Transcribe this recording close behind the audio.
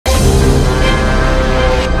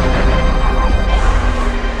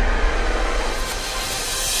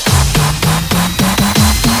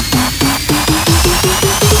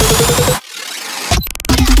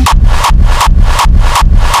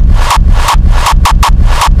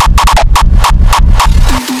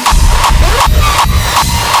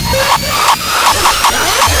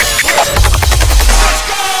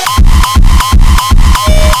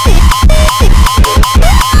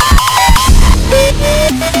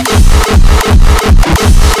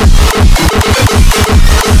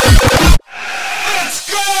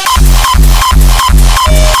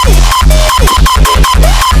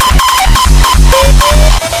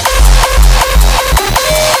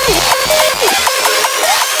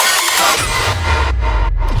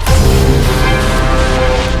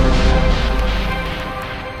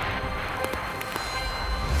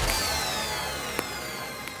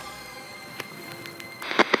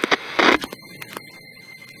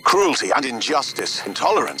cruelty and injustice,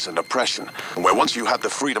 intolerance and oppression, and where once you had the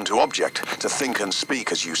freedom to object, to think and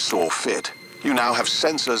speak as you saw fit, you now have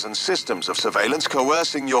sensors and systems of surveillance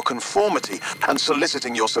coercing your conformity and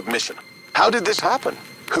soliciting your submission. How did this happen?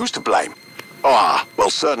 Who's to blame? Ah, well,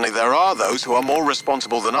 certainly there are those who are more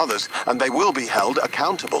responsible than others, and they will be held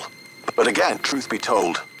accountable. But again, truth be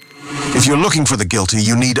told, if you're looking for the guilty,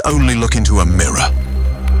 you need only look into a mirror.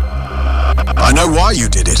 I know why you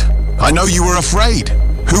did it. I know you were afraid.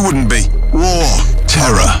 Who wouldn't be? War,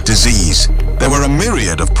 terror, disease. There were a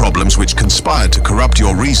myriad of problems which conspired to corrupt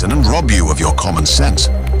your reason and rob you of your common sense.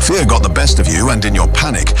 Fear got the best of you, and in your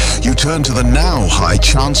panic, you turned to the now High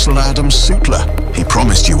Chancellor Adam Sutler. He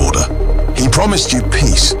promised you order. He promised you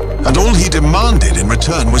peace, and all he demanded in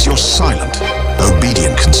return was your silent,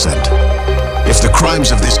 obedient consent. If the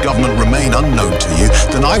crimes of this government remain unknown to you,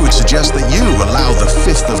 then I would suggest that you allow the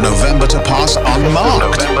 5th of November to pass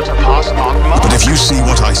unmarked. But if you see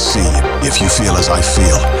what I see, if you feel as I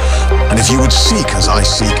feel, and if you would seek as I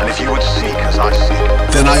seek,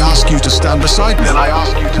 then I ask you to stand beside me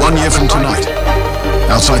 1 year from tonight,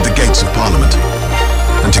 outside the gates of Parliament.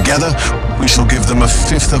 And together, we shall give them a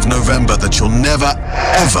 5th of November that shall never,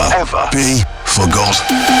 ever be forgot.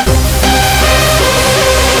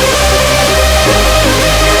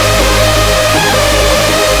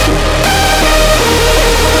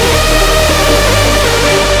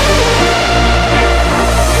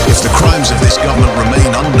 If the crimes of this government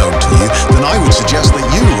remain unknown to you, then I would suggest that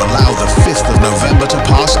you allow the 5th of November to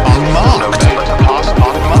pass unmarked.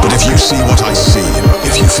 But if you see what I see,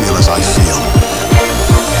 if you feel as I feel,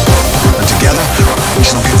 and together we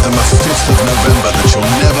shall give them a 5th of November that shall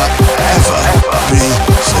never, ever be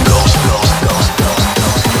forgot.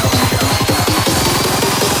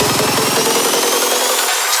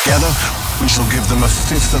 Together we shall give them a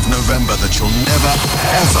 5th of November that shall never,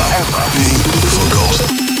 ever be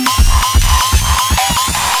forgot.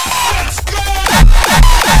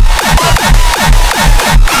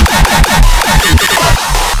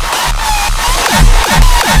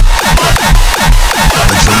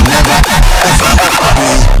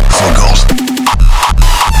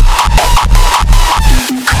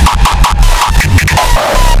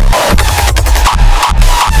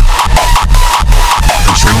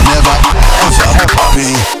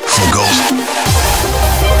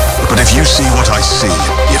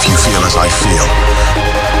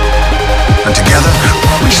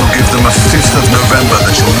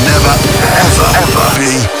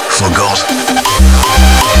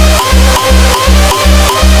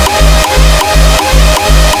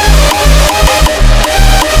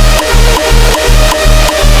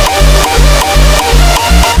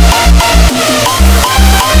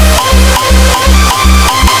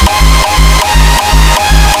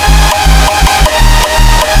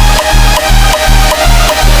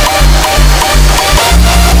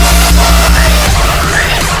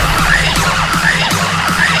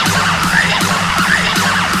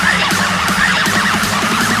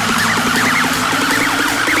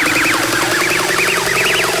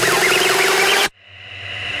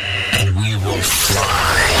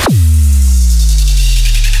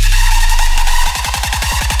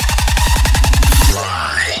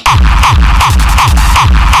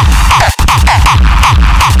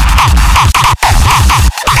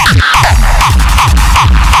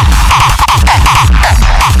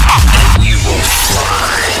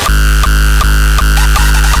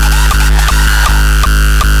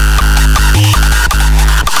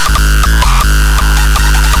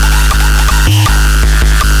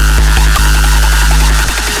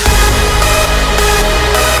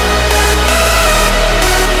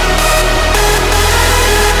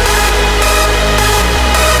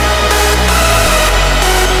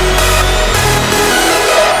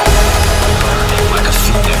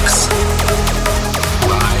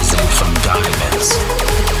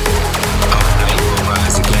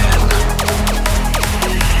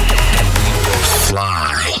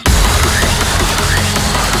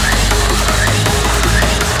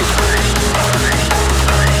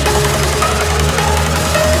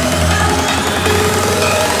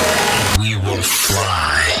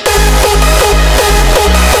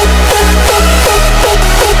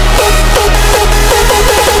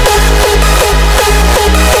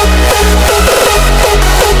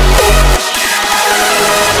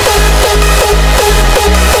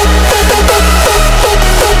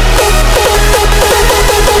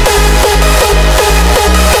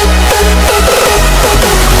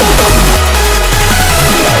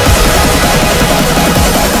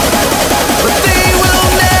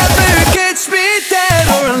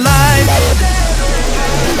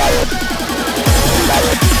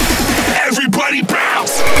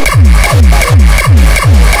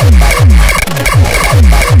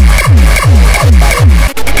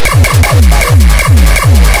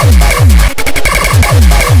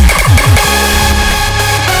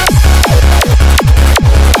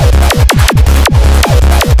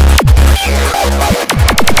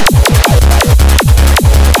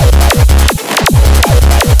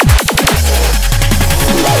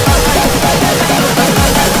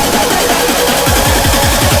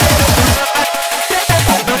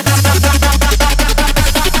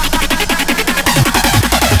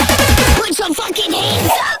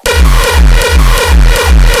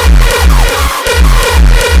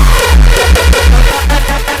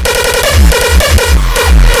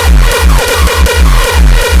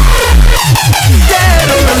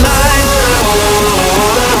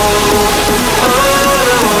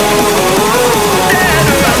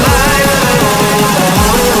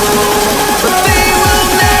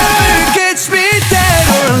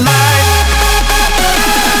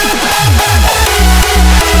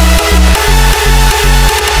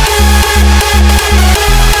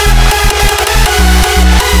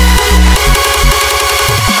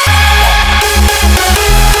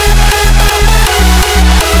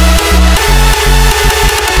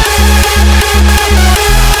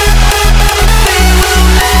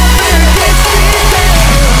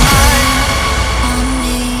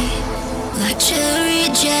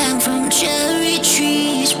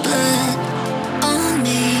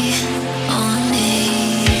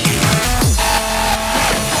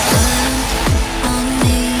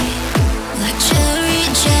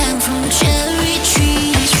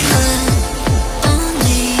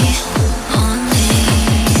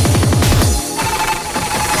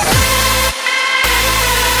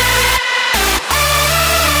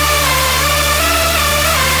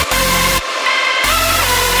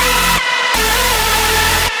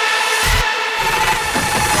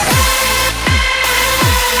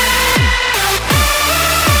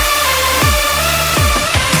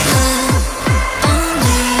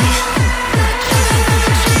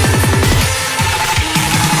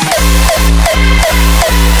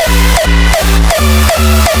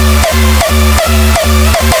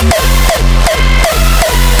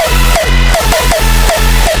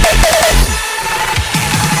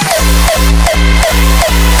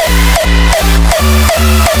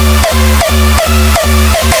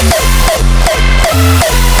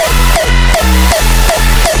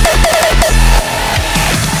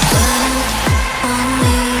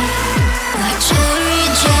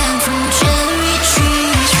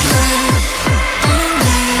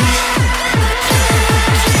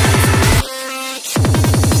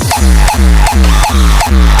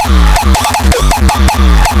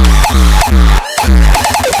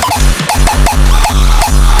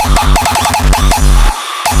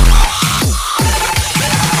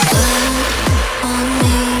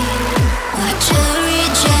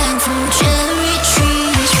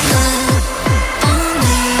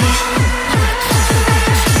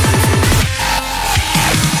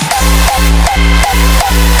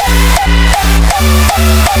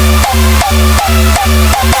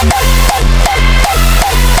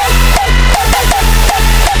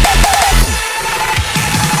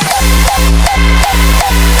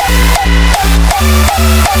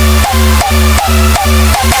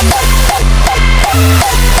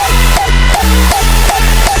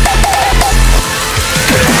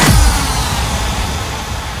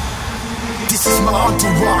 This is my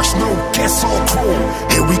entourage, no guess all crew.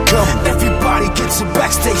 Here we come, everybody gets a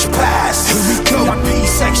backstage pass. Here we go, VIP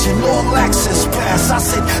section, all access pass. I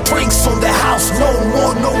said drinks on the house, no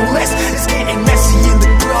more, no less. It's getting messy in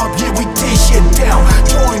the club, yeah, we dish it down.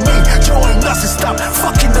 Join me, join us and stop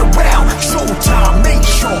fucking around. Showtime, make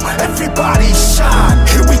sure everybody shine.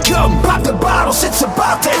 Here we come, pop the bottles, it's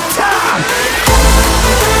about that time.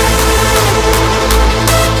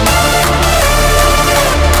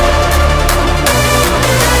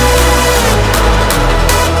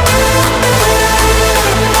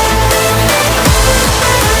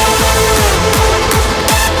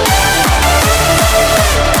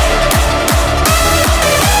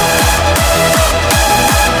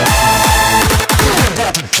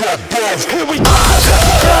 Here we go.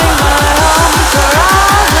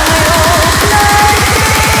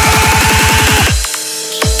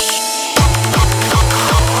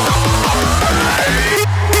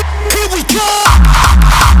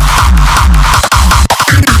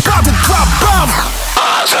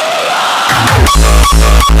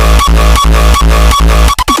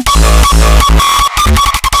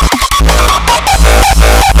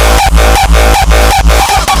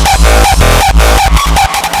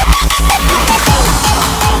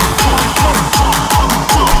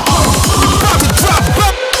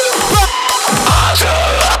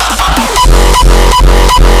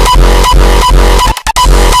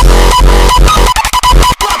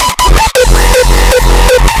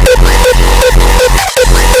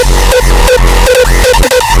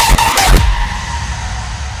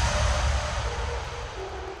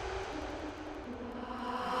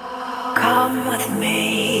 Come with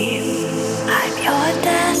me, I'm your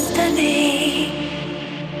destiny.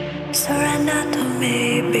 Surrender to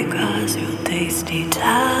me because you'll taste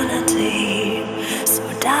eternity. So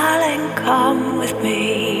darling, come with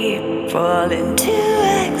me, fall into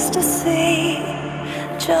ecstasy.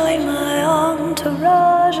 Join my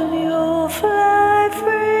entourage and you'll fly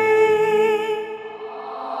free.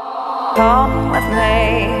 Come with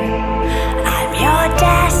me, I'm your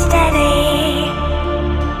destiny.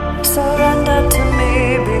 Surrender to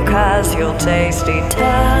me because you'll taste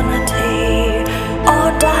eternity. Oh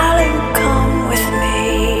darling, come with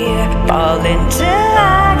me, fall into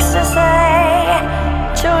ecstasy.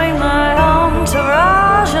 Join my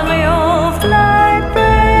entourage and you'll fly free.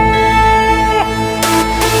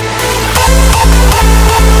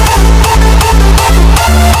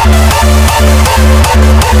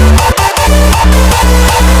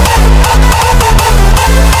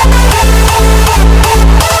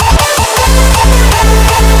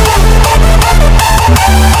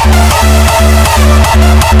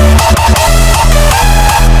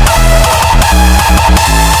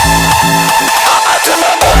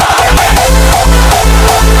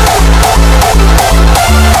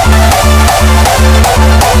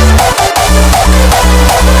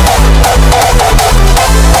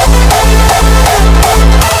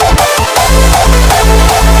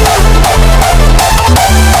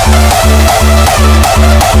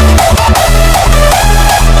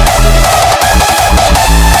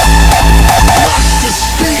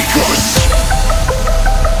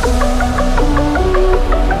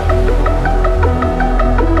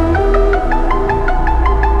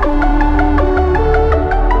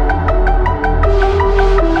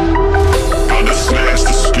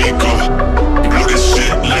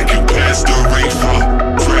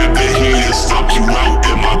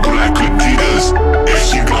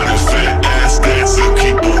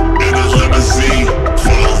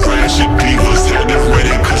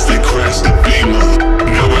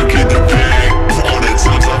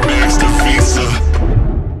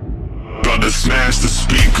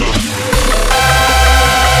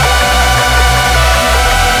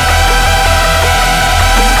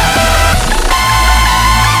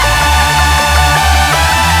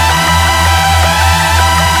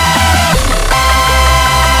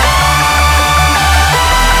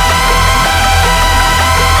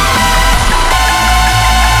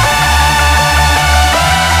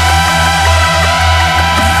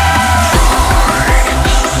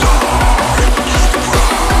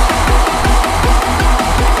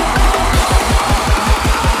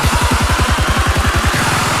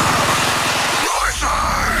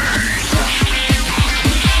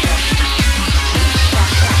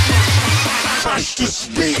 the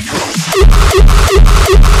speakers.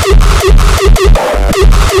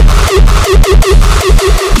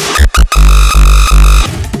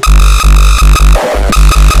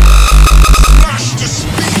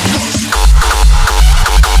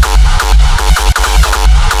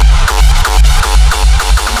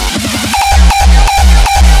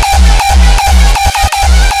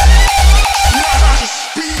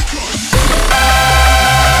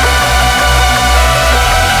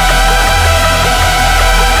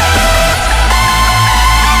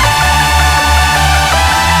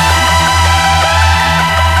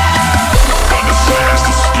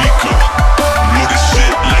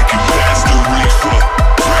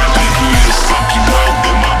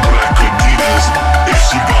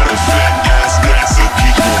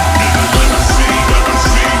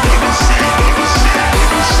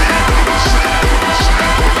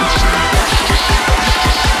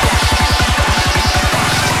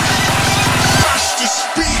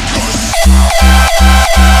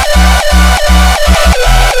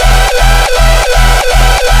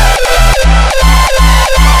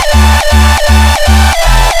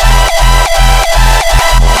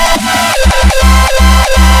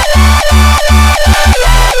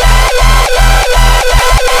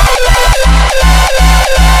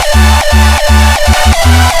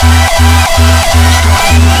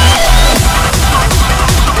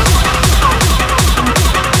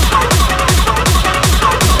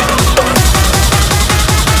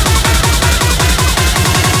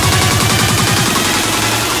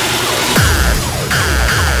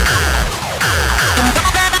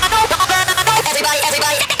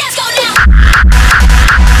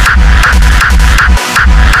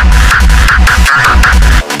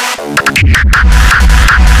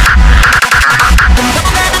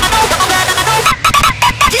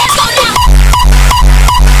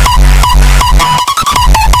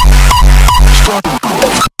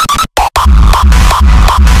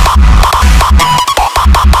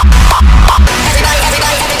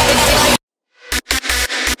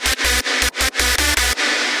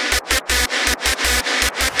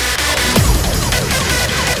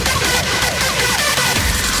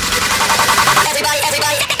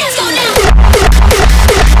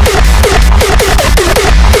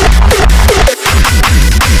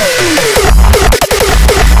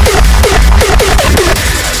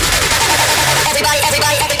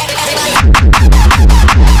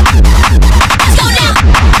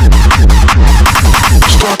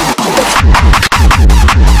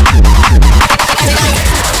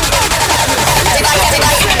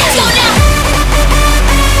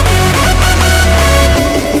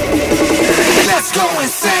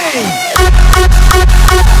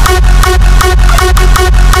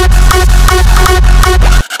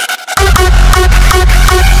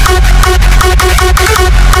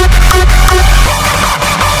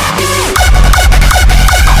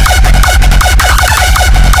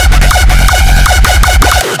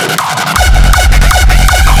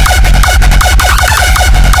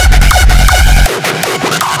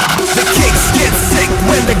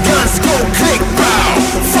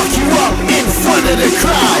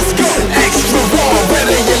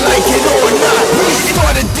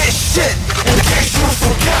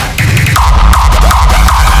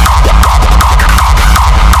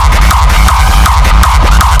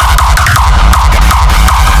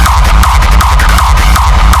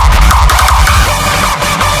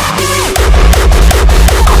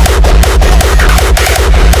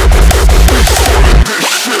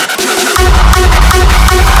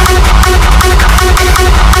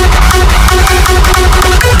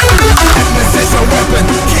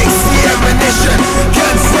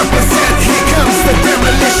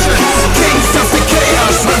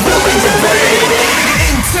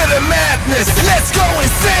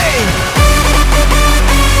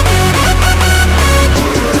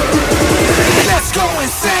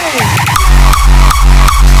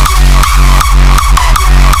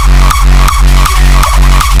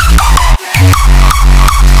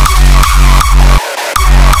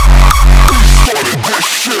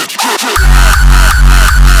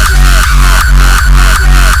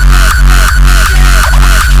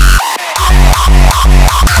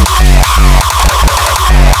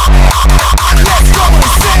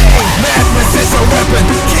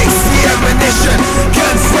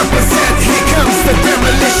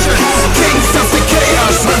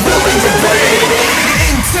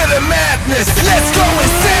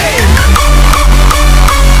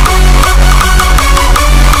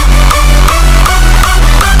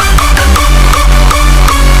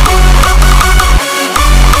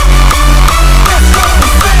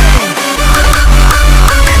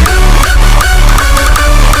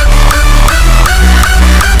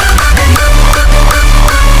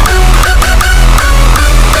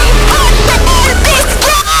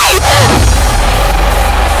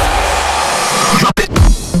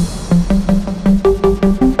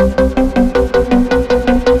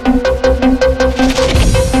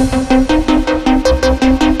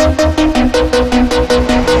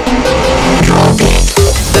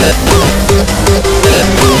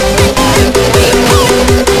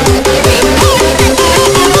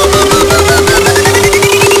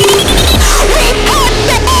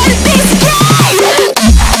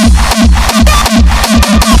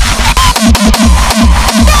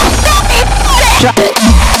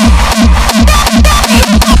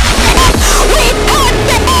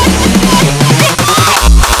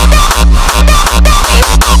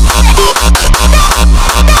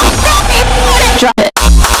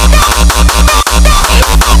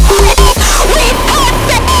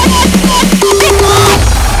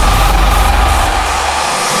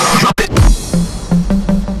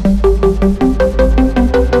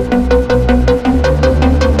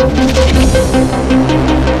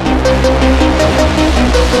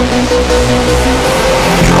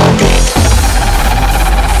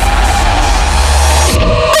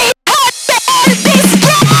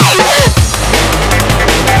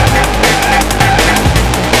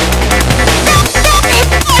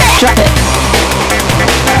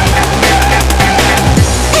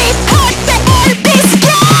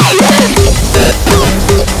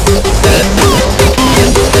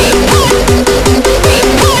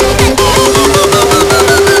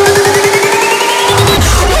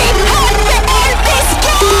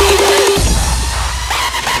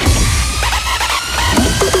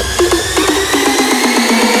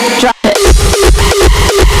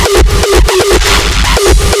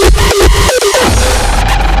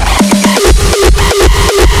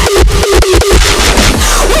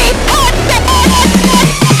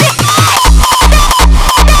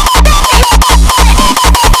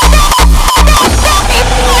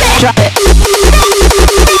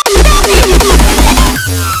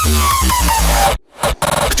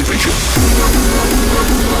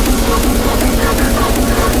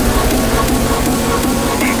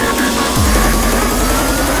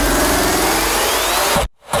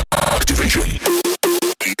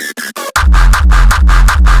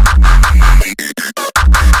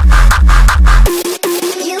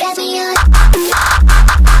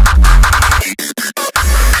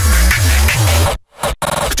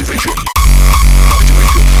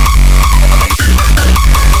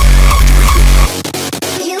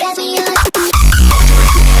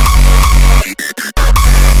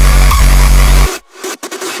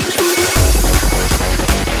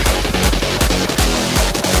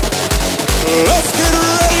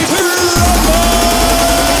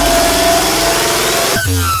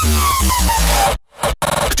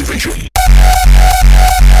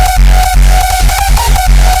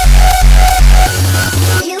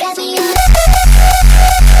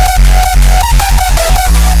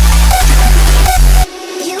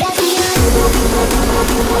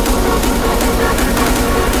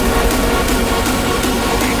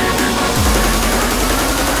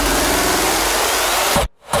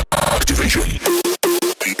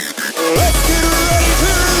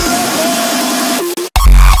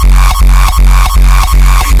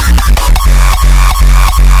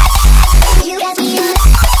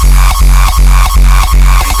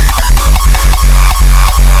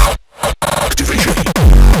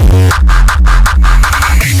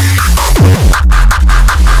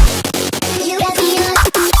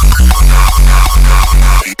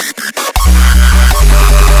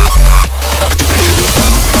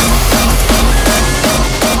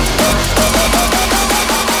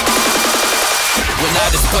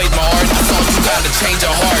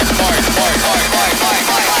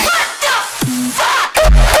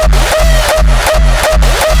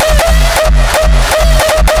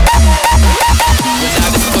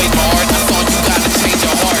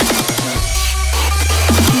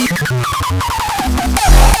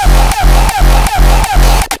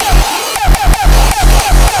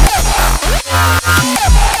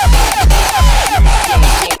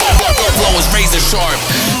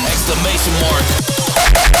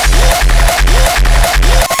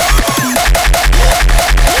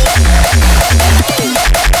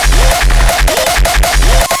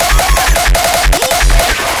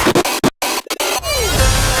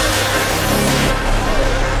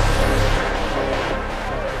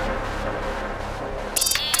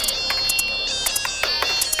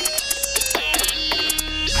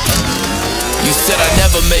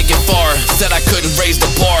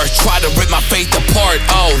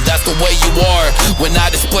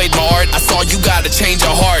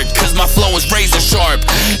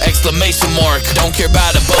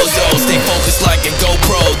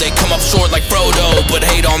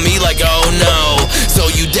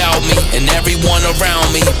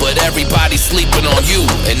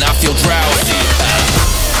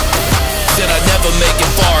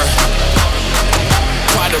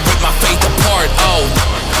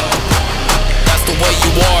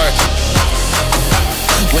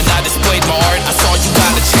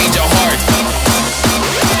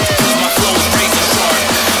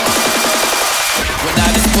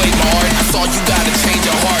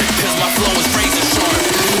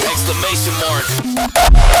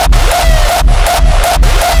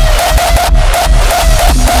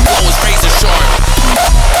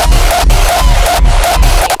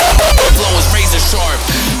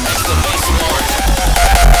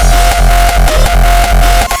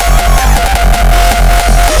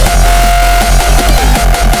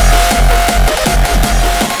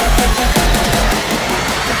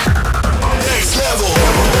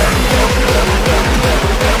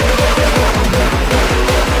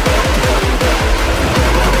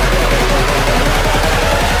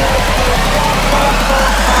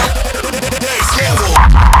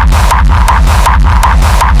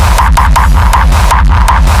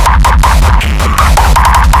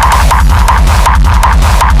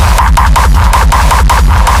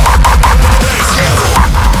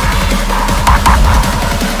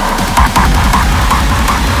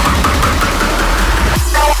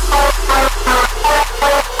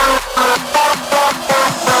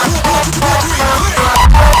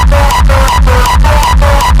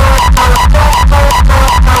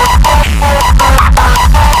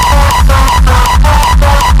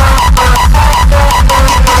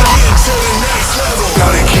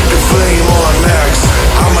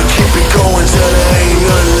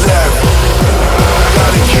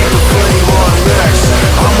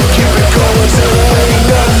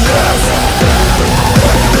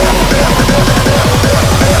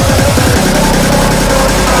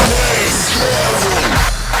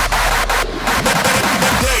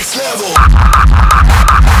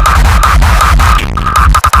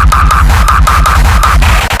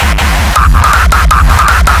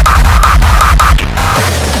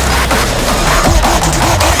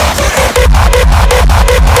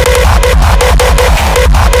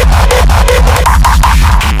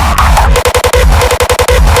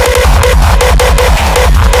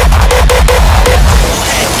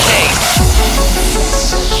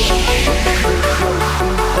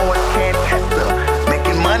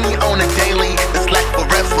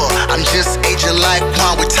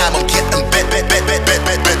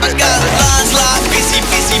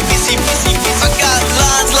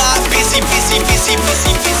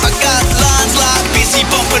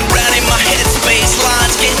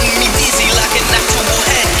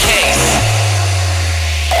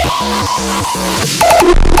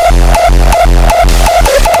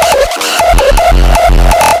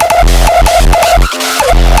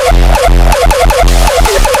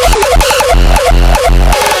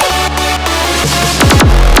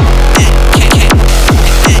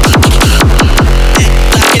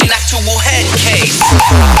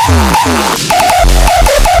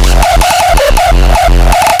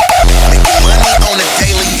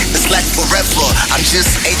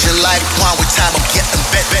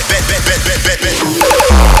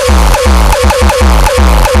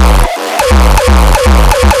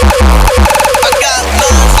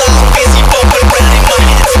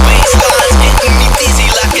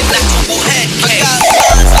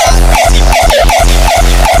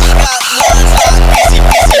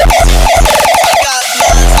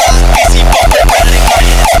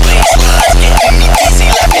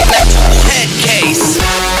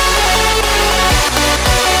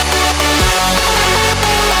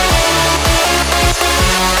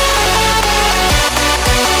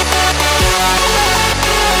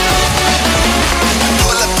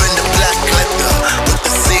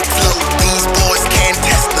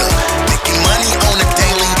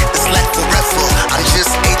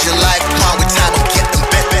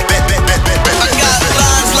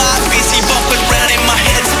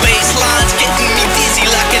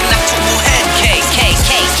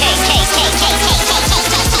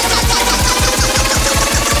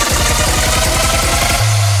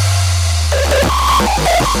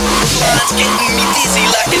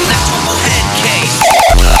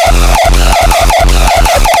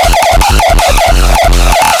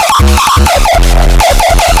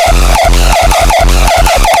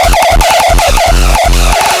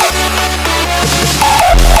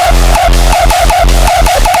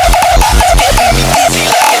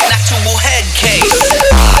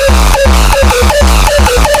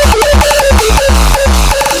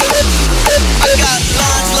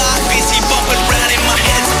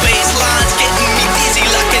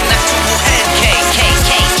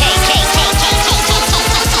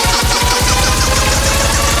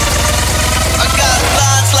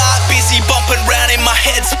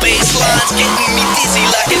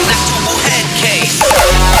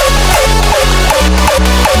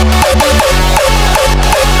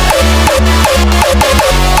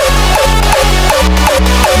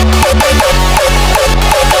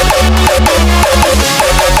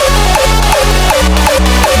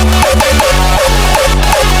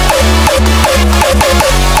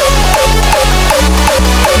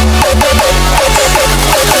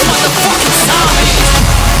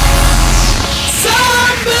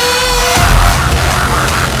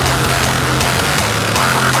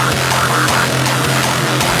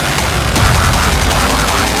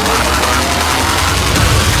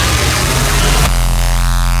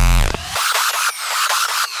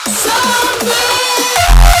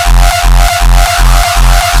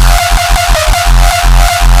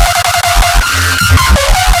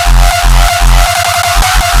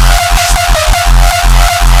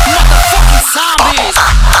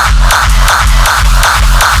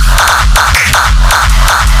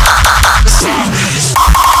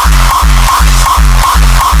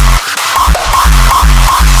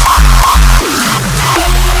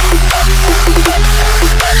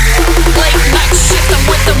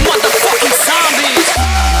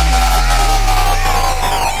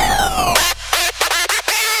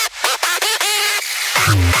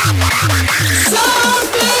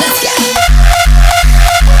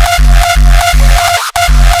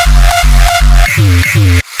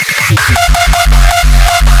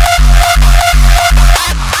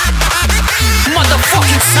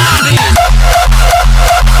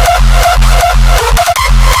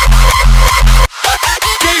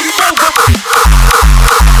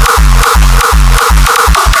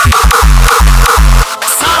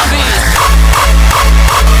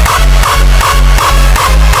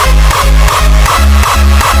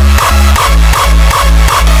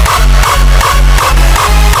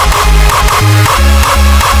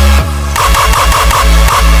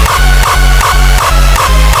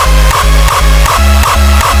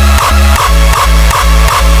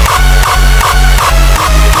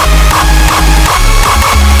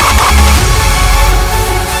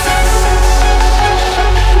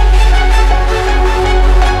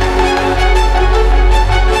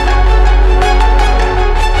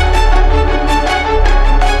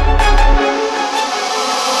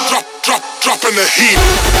 dropping the heat.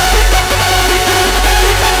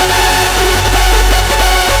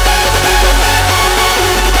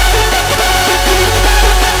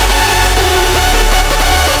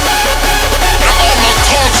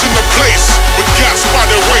 With gas by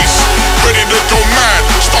the waist, ready to go mad.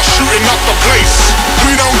 Start shooting up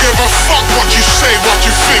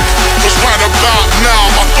about now,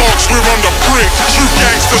 my thoughts, we're on the brink. True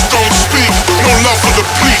gangsters don't speak, no love for the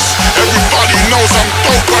police. Everybody knows I'm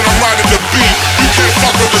dope when I'm riding the beat. You can't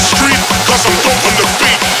fuck with the street, cause I'm dope on the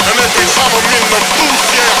beat. And every time I'm in the booth,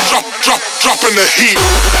 yeah, I'm dropping the heat.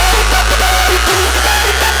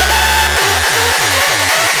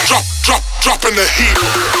 Dropping the heat.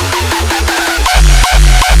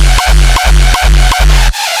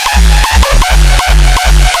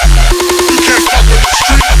 You can't fuck with the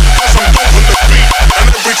street, cause I'm dope on the beat. And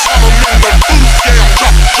every time I'm in the booth, yeah, I'm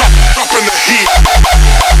dropping the heat.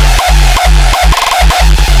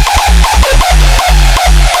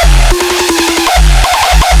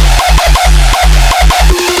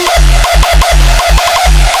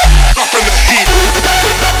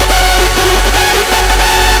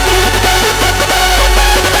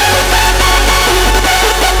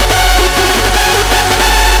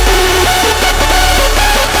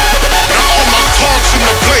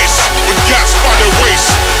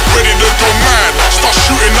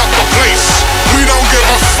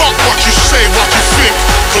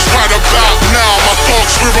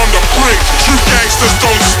 We're on the brink, true gangsters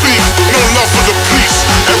don't speak, no love for the police.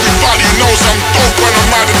 Everybody knows I'm dope when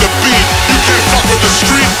I'm riding the beat. You can't fuck with the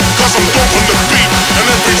street, cause I'm dope on the beat. And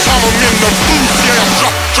every time I'm in the booth, yeah, I'm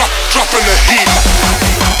dropping the heat.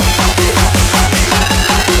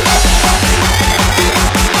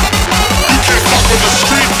 You can't fuck with the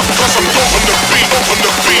street, cause I'm dope on the beat, on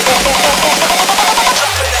the beat.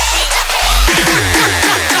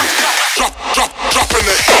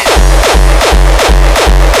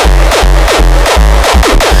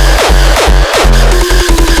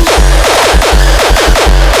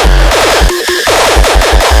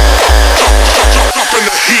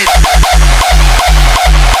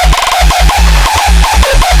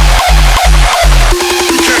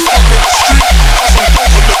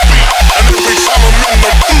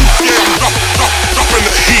 Dropping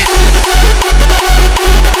the heat.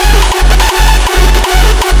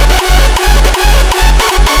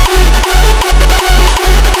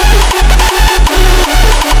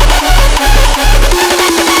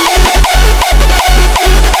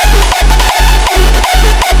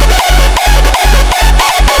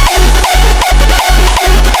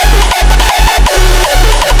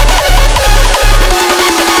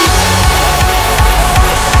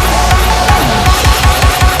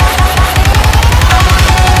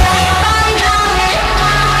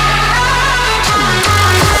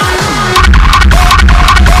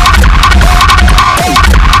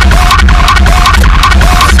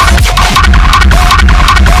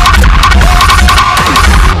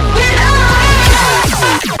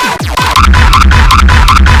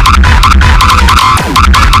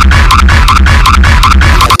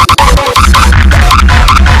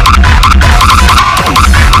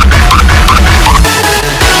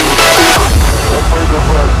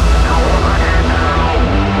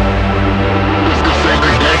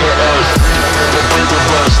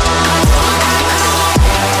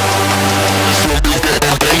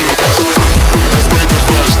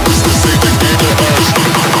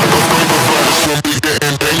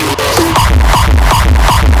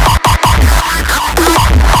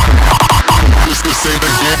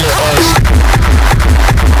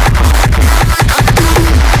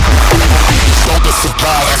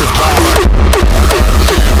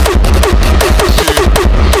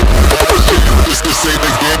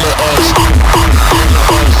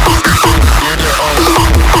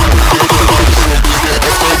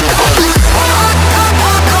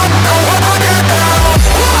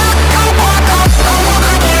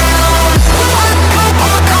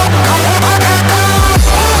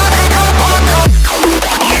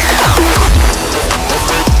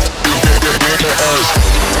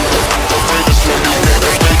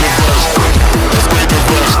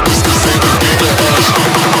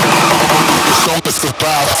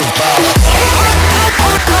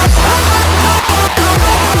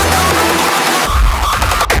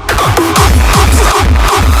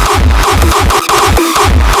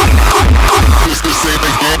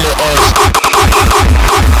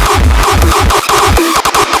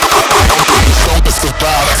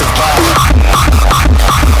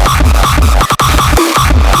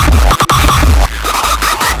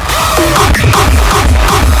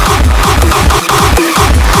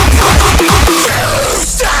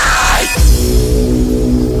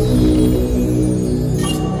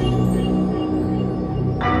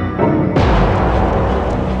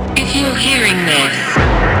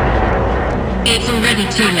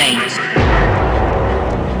 too late.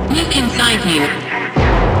 Look inside you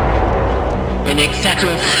and accept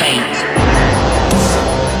your fate.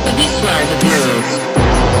 But this world of yours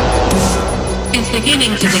is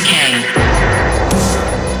beginning to decay.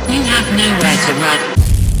 You have nowhere to run.